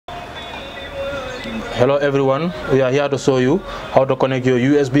Hello everyone, we are here to show you how to connect your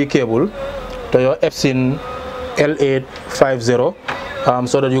USB cable to your Epson L850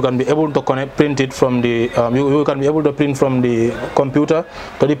 so that you can be able to print it from the you can be able to print from the computer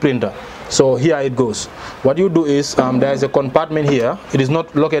to the printer. So here it goes. What you do is there is a compartment here. It is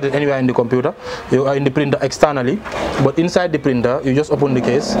not located anywhere in the computer. You are in the printer externally, but inside the printer you just open the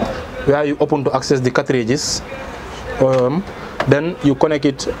case where you open to access the cartridges. Then you connect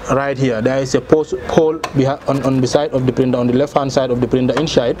it right here. There is a hole on the side of the printer, on the left hand side of the printer.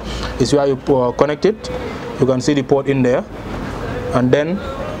 Inside is where you connect it. You can see the port in there, and then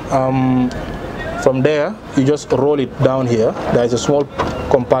from there you just roll it down here. There is a small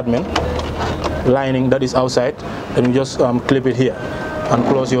compartment lining that is outside, and you just clip it here and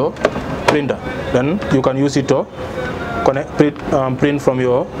close your printer. Then you can use it to print from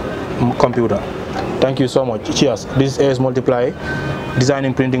your computer. Thank you so much. Cheers. This is AS Multiply,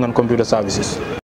 designing, printing, and computer services.